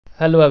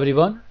Hello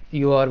everyone,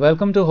 you are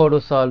welcome to how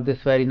to solve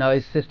this very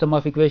nice system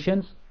of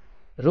equations.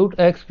 Root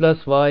x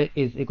plus y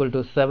is equal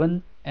to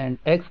 7 and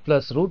x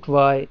plus root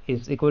y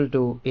is equal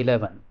to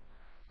 11.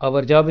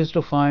 Our job is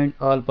to find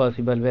all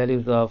possible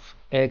values of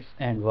x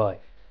and y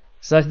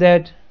such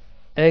that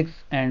x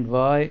and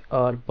y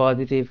are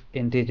positive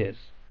integers.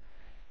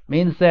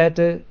 Means that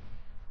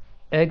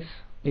x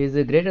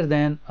is greater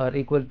than or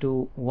equal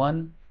to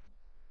 1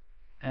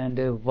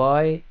 and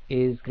y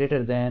is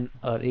greater than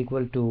or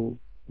equal to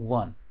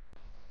 1.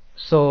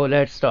 So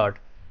let's start.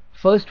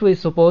 First we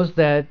suppose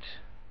that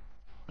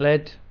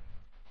let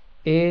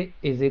a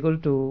is equal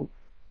to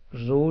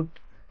root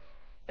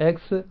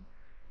x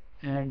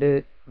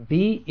and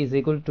b is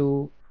equal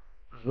to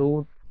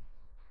root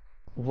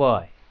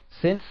y.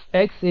 Since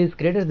x is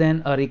greater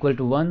than or equal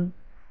to 1,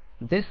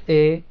 this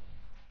a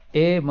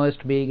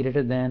must be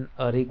greater than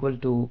or equal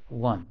to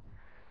 1.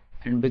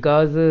 And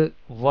because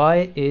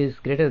y is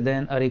greater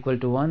than or equal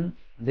to 1,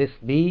 this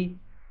b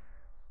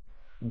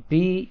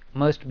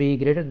must be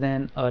greater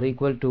than or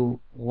equal to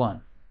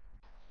 1.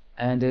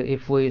 And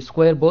if we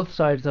square both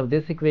sides of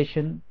this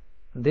equation,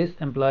 this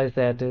implies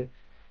that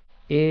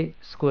a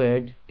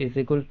squared is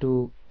equal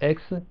to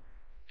x,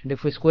 and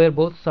if we square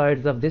both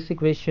sides of this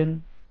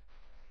equation,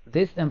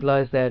 this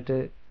implies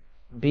that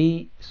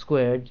b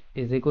squared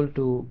is equal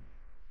to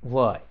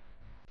y.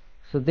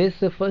 So this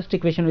first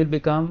equation will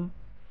become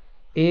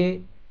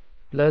a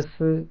plus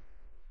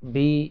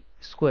b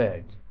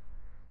squared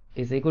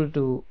is equal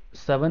to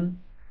 7.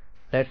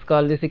 Let's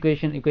call this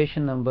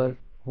equation number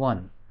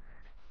 1.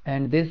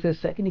 And this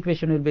second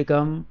equation will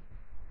become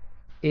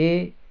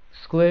a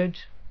squared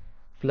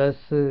plus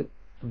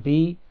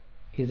b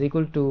is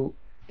equal to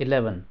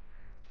 11.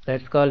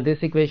 Let's call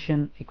this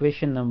equation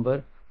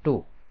number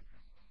 2.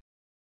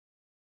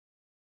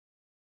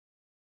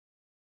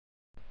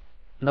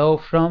 Now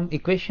from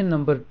equation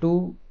number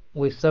 2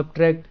 we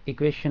subtract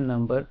equation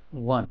number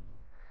 1.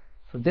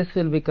 So this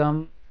will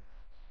become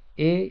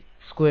a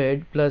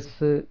squared plus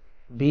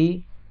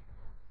b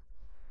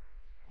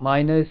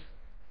minus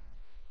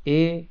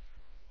a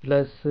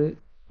plus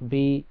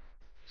b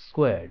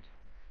squared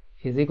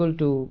is equal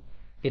to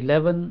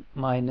 11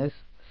 minus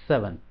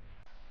 7.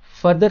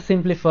 Further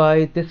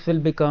simplify, this will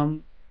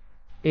become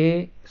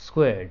a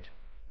squared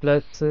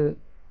plus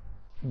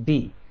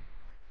b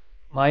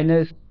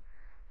minus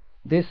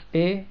this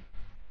a,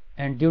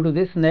 and due to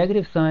this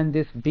negative sign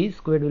this b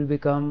squared will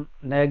become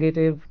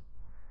negative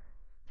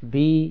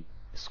b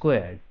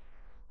squared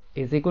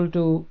is equal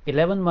to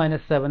 11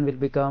 minus 7 will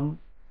become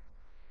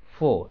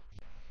 4.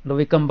 Now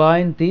we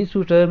combine these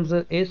two terms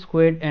a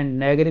squared and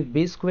negative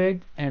b squared,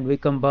 and we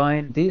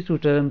combine these two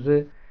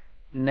terms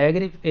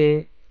negative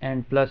a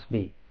and plus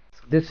b.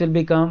 So this will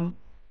become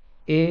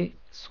a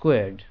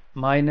squared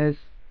minus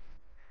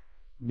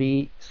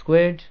b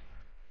squared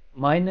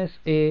minus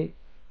a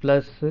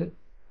plus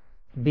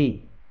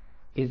b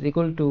is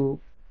equal to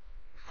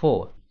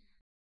 4.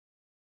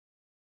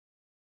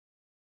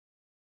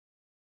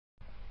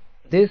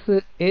 This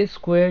a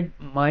squared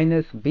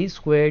minus b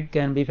squared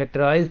can be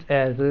factorized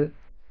as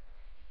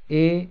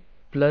a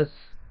plus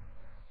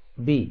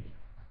b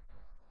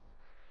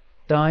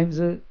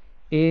times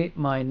a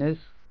minus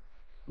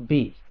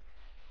b,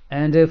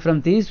 and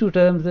from these two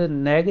terms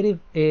negative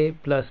a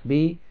plus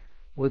b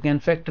we can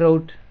factor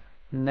out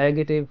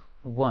negative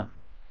 1.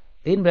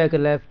 In bracket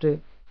left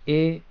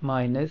a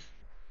minus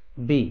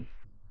b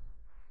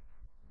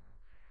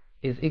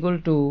is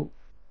equal to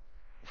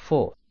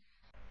 4.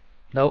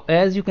 Now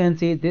as you can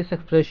see, this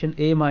expression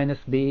a minus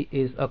b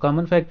is a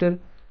common factor,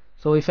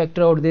 so we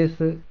factor out this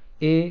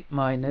a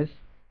minus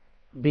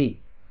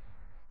b,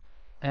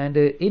 and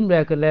in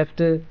bracket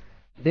left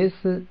this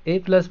a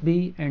plus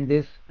b and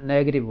this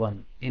negative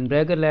 1. In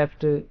bracket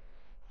left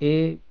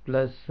a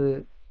plus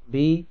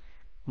b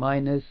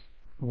minus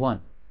 1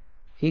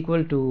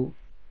 equal to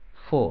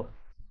 4.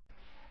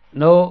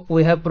 Now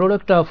we have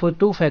product of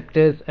two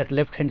factors at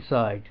left hand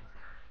side,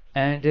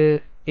 and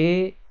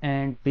a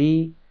and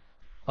b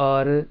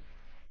are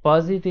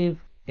positive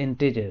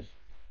integers,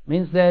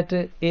 means that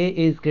a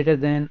is greater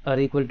than or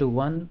equal to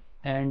 1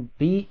 and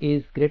b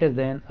is greater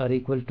than or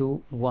equal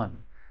to 1.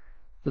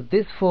 So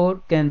this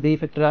 4 can be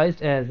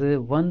factorized as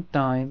 1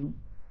 times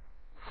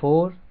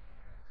 4,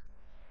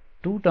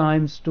 2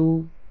 times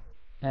 2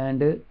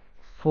 and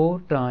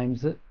 4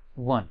 times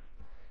 1.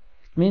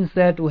 It means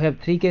that we have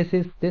 3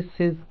 cases. This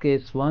is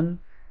case 1,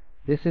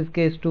 this is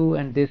case 2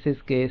 and this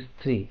is case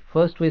 3.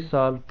 First we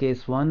solve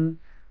case 1,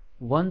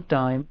 1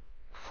 times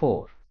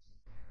 4.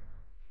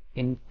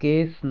 In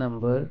case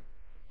number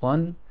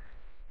 1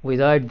 we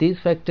write these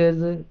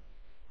factors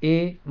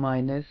a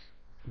minus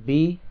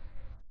b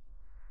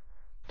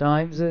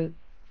times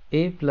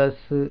a plus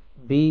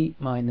b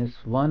minus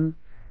 1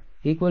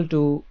 equal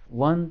to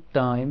 1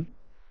 times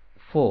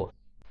 4,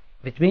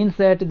 which means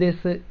that this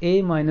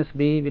a minus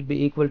b will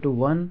be equal to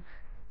 1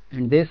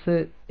 and this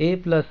a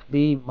plus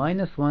b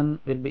minus 1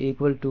 will be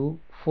equal to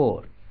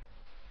 4.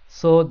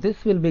 So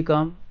this will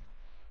become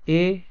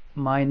a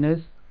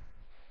minus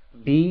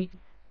b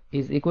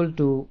is equal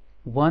to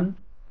 1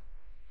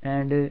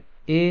 and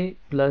a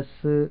plus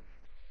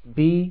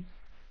b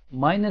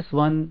minus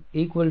 1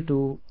 equal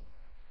to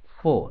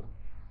 4.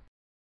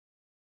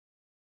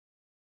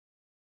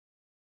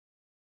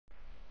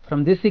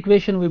 From this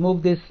equation we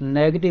move this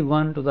negative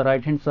 1 to the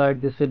right hand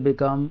side. This will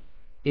become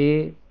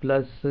a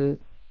plus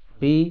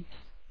b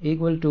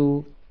equal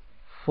to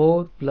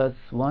 4 plus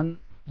 1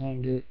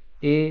 and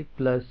a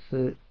plus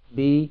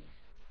b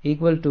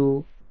equal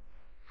to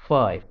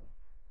 5.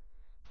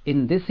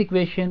 In this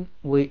equation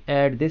we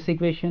add this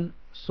equation,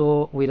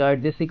 so we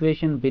write this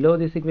equation below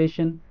this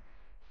equation.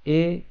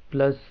 A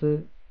plus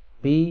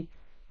b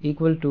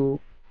equal to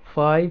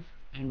 5,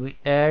 and we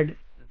add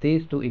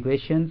these two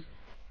equations.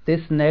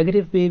 This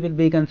negative b will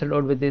be cancelled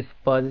out with this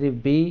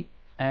positive b,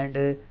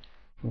 and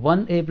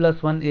 1a plus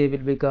 1a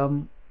will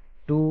become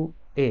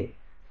 2a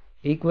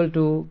equal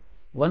to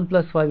 1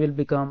 plus 5 will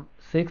become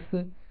 6.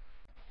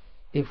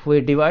 If we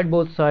divide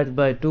both sides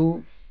by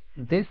 2,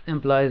 this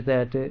implies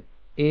that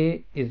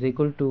a is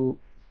equal to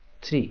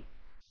 3.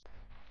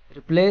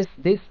 Replace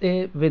this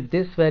a with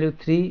this value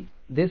 3.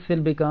 This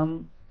will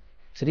become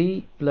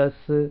 3 plus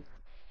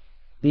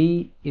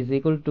b is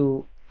equal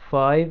to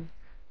 5.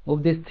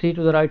 Move this 3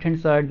 to the right hand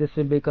side. This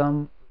will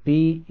become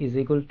b is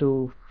equal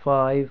to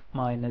 5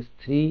 minus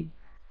 3,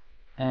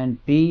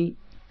 and b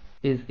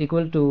is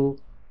equal to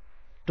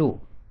 2.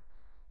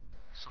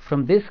 So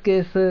from this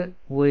case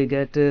we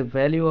get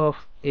value of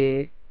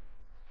a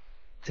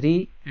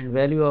 3 and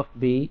value of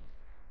b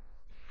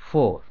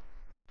 4.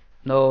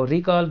 Now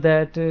recall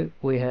that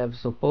we have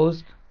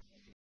supposed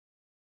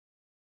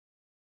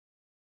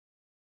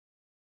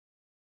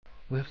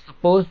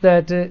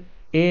that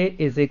a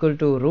is equal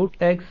to root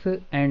x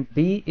and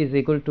b is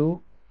equal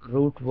to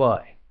root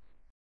y.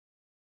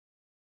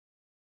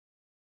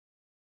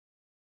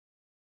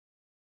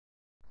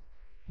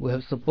 We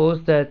have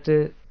supposed that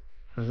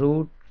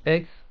root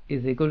x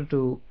is equal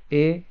to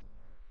a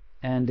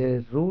and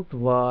root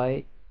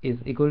y is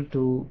equal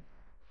to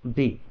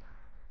b.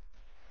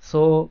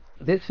 So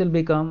this will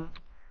become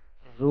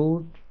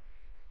root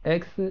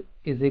x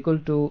is equal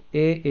to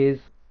a is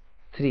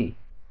 3.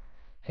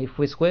 If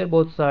we square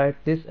both sides,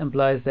 this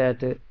implies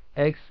that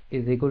x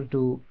is equal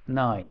to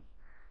 9.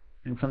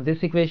 And from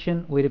this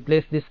equation we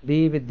replace this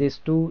b with this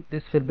 2.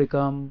 This will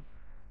become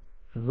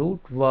root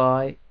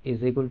y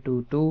is equal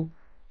to 2.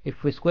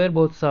 If we square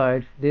both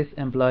sides, this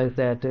implies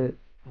that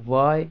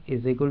y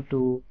is equal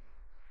to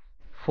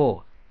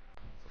 4.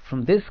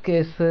 From this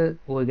case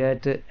we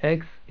get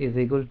x is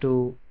equal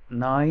to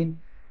 9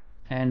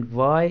 and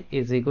y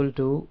is equal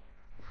to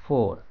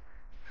 4.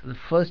 So the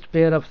first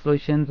pair of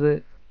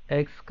solutions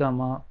x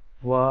comma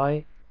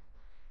y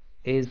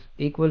is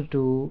equal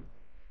to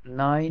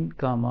 9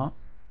 comma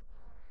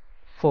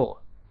 4.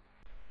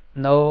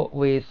 Now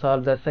we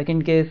solve the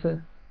second case.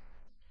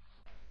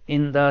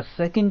 In the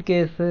second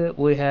case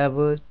we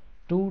have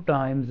 2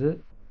 times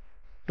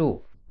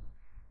 2.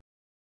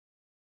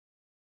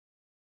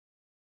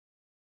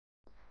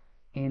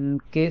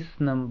 In case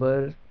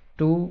number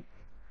 2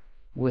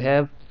 we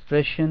have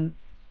expression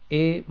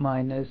a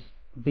minus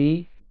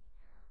b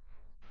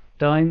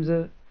times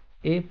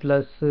a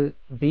plus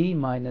b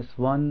minus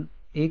 1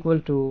 equal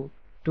to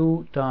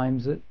 2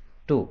 times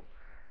 2.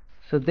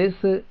 So this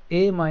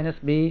a minus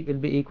b will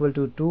be equal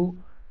to 2,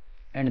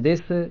 and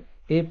this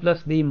a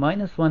plus b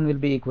minus 1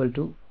 will be equal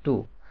to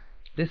 2.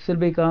 This will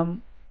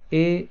become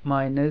a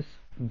minus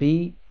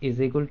b is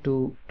equal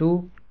to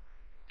 2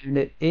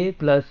 and a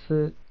plus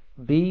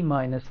b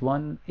minus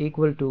 1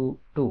 equal to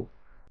 2.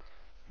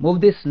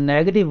 Move this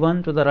negative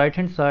 1 to the right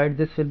hand side.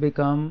 This will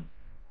become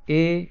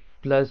a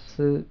plus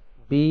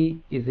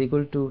b is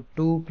equal to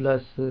 2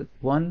 plus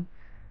 1,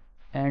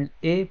 and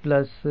a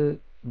plus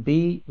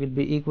b will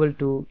be equal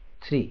to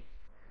 3.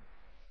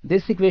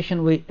 This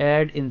equation we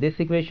add in this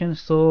equation,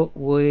 so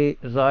we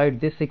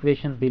write this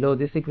equation below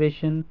this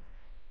equation.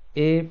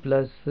 A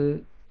plus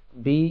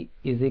b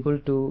is equal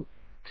to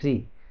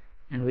 3,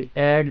 and we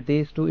add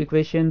these two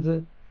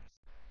equations.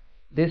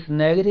 This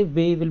negative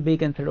b will be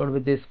cancelled out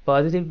with this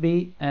positive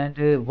b, and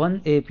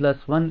 1a plus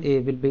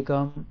 1a will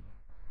become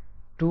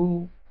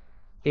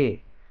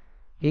 2a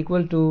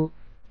equal to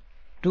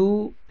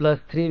 2 plus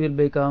 3 will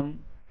become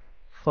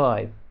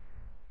 5,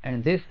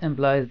 and this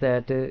implies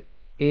that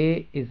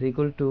a is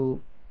equal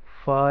to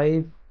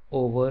 5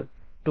 over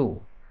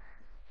 2,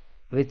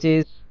 which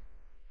is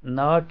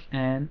not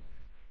an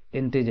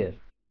integer,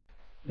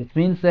 which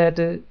means that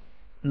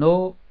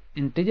no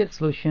integer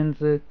solutions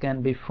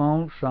can be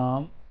found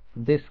from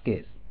this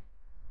case.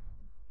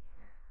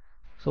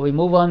 So we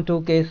move on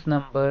to case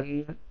number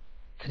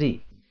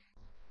 3.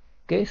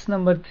 Case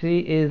number 3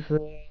 is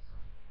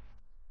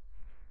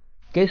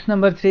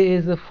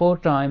 4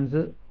 times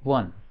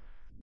 1.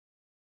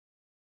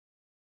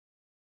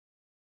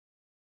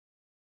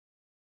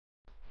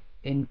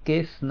 In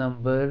case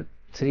number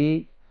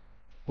 3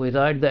 we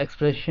write the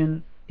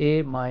expression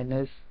a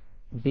minus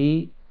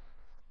b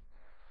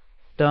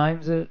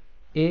times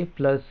a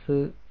plus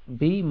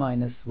b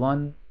minus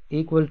 1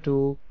 equal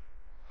to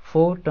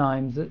 4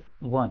 times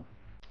 1.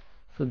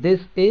 So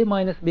this a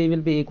minus b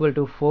will be equal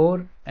to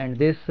 4, and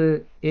this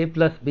a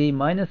plus b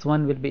minus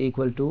 1 will be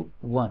equal to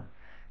 1.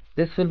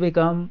 This will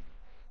become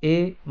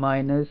a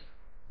minus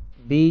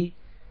b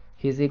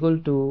is equal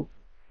to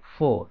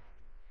 4,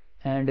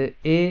 and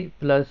a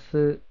plus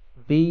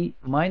b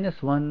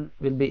minus 1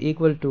 will be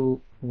equal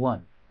to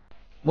 1.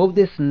 Move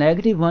this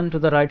negative 1 to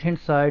the right hand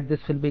side.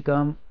 This will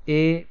become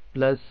a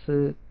plus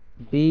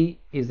b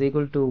is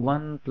equal to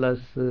 1 plus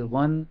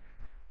 1,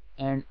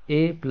 and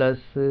a plus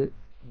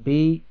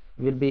b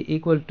will be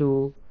equal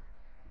to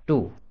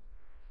 2.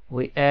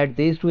 We add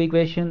these two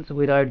equations.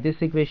 We write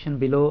this equation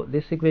below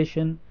this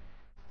equation.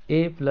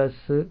 A plus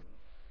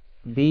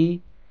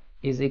b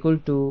is equal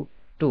to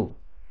 2,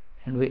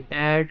 and we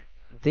add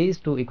these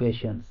two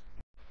equations.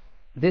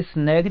 This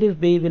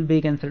negative b will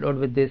be cancelled out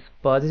with this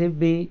positive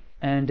b,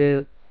 and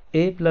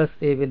a plus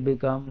a will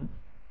become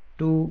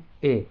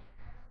 2a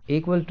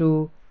equal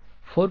to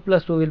 4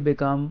 plus 2 will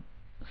become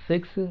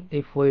 6.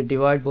 If we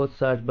divide both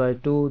sides by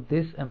 2,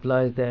 this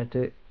implies that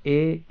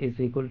a is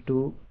equal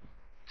to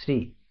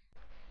 3.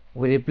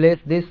 We replace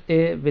this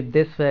a with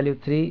this value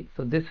 3,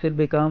 so this will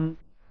become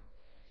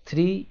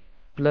 3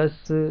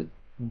 plus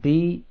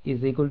b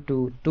is equal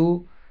to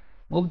 2.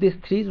 Move this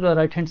 3 to the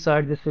right hand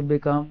side. This will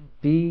become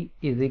b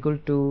is equal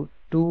to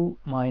 2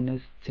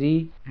 minus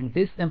 3, and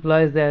this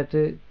implies that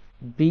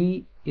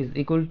b is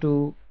equal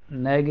to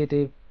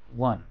negative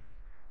 1.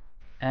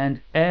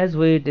 And as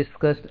we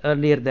discussed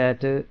earlier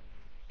that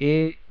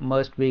a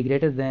must be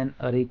greater than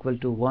or equal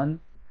to 1,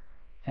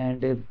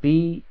 and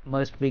b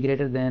must be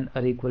greater than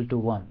or equal to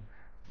 1,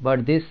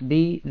 but this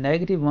b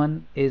negative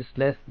 1 is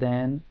less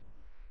than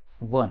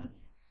 1,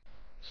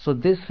 so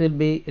this will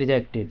be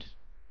rejected.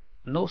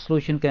 No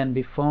solution can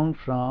be found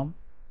from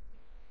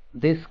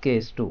this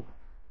case too.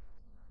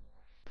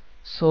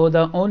 So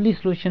the only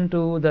solution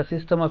to the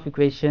system of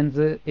equations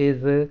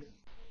is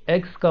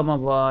x comma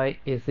y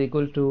is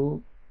equal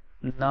to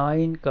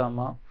 9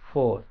 comma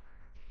 4.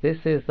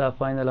 This is the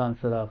final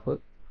answer of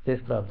this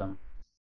problem.